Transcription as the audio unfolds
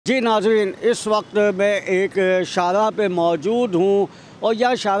जी नाज़रीन, इस वक्त मैं एक शाहराह पे मौजूद हूँ और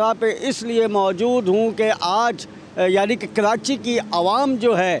यह शाहराह पे इसलिए मौजूद हूँ कि आज यानी कि कराची की आवाम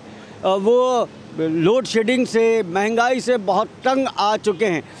जो है वो लोड शेडिंग से, महंगाई से बहुत तंग आ चुके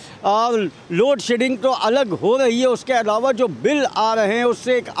हैं। और लोड शेडिंग तो अलग हो रही है, उसके अलावा जो बिल आ रहे हैं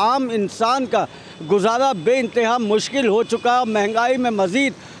उससे एक आम इंसान का गुजारा बेइंतहा मुश्किल हो चुका। महंगाई में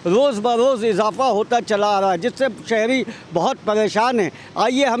मज़ीद रोज़ बरोज़ इजाफ़ा होता चला आ रहा है, जिससे शहरी बहुत परेशान हैं।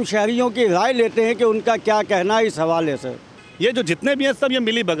 आइए हम शहरियों की राय लेते हैं कि उनका क्या कहना है इस हवाले से। ये जो जितने भी हैं सब ये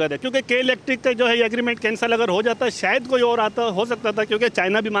मिली भगत है, क्योंकि के इलेक्ट्रिक का जो है ये एग्रीमेंट कैंसिल अगर हो जाता है शायद कोई और आता हो सकता था, क्योंकि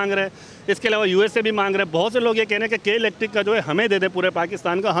चाइना भी मांग रहा है, इसके अलावा यूएसए भी मांग रहे हैं। बहुत से लोग ये कह रहे हैं कि के इलेक्ट्रिक का जो है हमें दे दे पूरे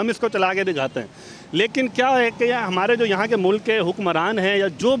पाकिस्तान का, हम इसको चला के दिखाते हैं। लेकिन क्या है कि हमारे जो यहाँ के मुल्क के हुक्मरान हैं या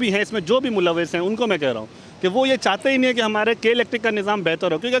जो भी हैं, इसमें जो भी मुलविस हैं, उनको मैं कह रहा हूँ कि वो ये चाहते ही नहीं है कि हमारे के इलेक्ट्रिक का निज़ाम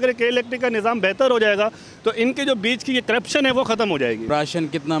बेहतर हो, क्योंकि अगर के इलेक्ट्रिक का निज़ाम बेहतर हो जाएगा तो इनके जो बीच की ये करप्शन है वो ख़त्म हो जाएगी। राशन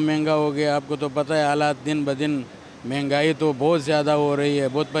कितना महंगा हो गया आपको तो पता है, हालात दिन ब दिन महंगाई तो बहुत ज़्यादा हो रही है,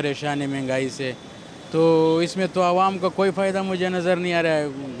 बहुत परेशान है महंगाई से। तो इसमें तो आवाम का कोई फ़ायदा मुझे नज़र नहीं आ रहा है,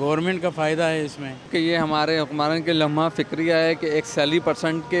 गवर्नमेंट का फ़ायदा है इसमें कि ये हमारे हुक्मरान के लम्हा फ़िक्रिया है कि एक सैलरी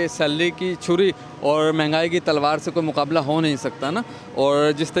परसेंट के सैलरी की छुरी और महंगाई की तलवार से कोई मुकाबला हो नहीं सकता ना।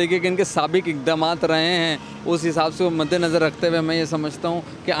 और जिस तरीके के इनके साबिक इक़दाम रहे हैं उस हिसाब से मद्देनज़र रखते हुए मैं ये समझता हूँ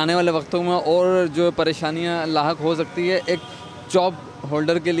कि आने वाले वक्तों में और जो परेशानियाँ लाहक हो सकती है एक जॉब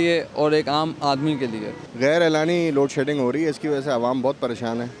होल्डर के लिए और एक आम आदमी के लिए। गैर एलानी लोड शेडिंग हो रही है, इसकी वजह से आवाम बहुत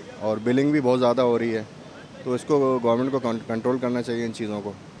परेशान है और बिलिंग भी बहुत ज़्यादा हो रही है, तो इसको गवर्नमेंट को कंट्रोल करना चाहिए इन चीज़ों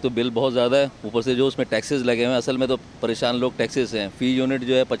को। तो बिल बहुत ज़्यादा है, ऊपर से जो उसमें टैक्सेस लगे हुए हैं, असल में तो परेशान लोग टैक्सेस हैं। फ़ी यूनिट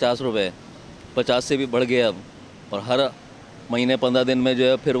जो है 50 रुपये है, 50 से भी बढ़ गया अब, और हर महीने 15 दिन में जो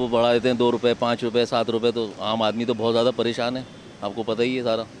है फिर वो बढ़ा देते हैं 2 रुपये, 5 रुपये, 7 रुपये। तो आम आदमी तो बहुत ज़्यादा परेशान है, आपको पता ही है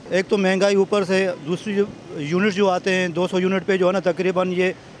सारा। एक तो महंगाई, ऊपर से दूसरी जो यूनिट जो आते हैं 200 यूनिट पे जो है ना तकरीबन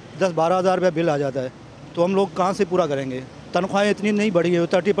ये 10-12 हज़ार रुपये बिल आ जाता है, तो हम लोग कहाँ से पूरा करेंगे। तनख्वाहें इतनी नहीं बढ़ी है,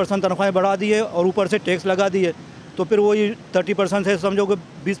 30% तनख्वाहें बढ़ा दी है और ऊपर से टैक्स लगा दी है, तो फिर वही 30% से समझो कि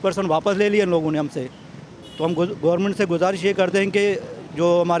 20% वापस ले लिए लोगों ने हमसे। तो हम गवर्नमेंट से गुजारिश ये करते हैं कि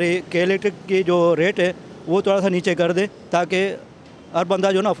जो हमारे के इलेक्ट्रिक की जो रेट है वो थोड़ा सा नीचे कर दे, ताकि हर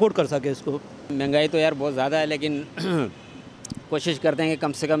बंदा जो ना अफोर्ड कर सके इसको। महंगाई तो यार बहुत ज़्यादा है, लेकिन कोशिश करते हैं कि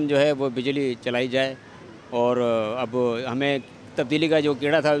कम से कम जो है वो बिजली चलाई जाए। और अब हमें तब्दीली का जो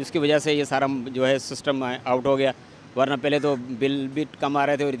कीड़ा था उसकी वजह से ये सारा जो है सिस्टम आउट हो गया, वरना पहले तो बिल भी कम आ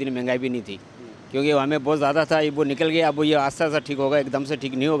रहे थे और इतनी महंगाई भी नहीं थी, क्योंकि हमें बहुत ज़्यादा था, वो निकल गया। अब ये आस्ता आस्ता ठीक होगा, एकदम से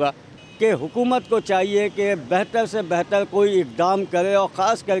ठीक नहीं होगा। कि हुकूमत को चाहिए कि बेहतर से बेहतर कोई इक़दाम करे, और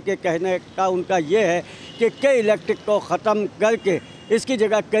ख़ास करके कहने का उनका ये है कि के इलेक्ट्रिक को ख़त्म करके इसकी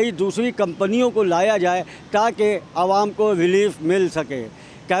जगह कई दूसरी कंपनियों को लाया जाए ताकि आवाम को रिलीफ मिल सके।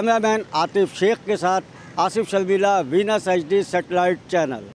 कैमरामैन आतिफ शेख के साथ Asif Sharmila, Venus HD satellite channel.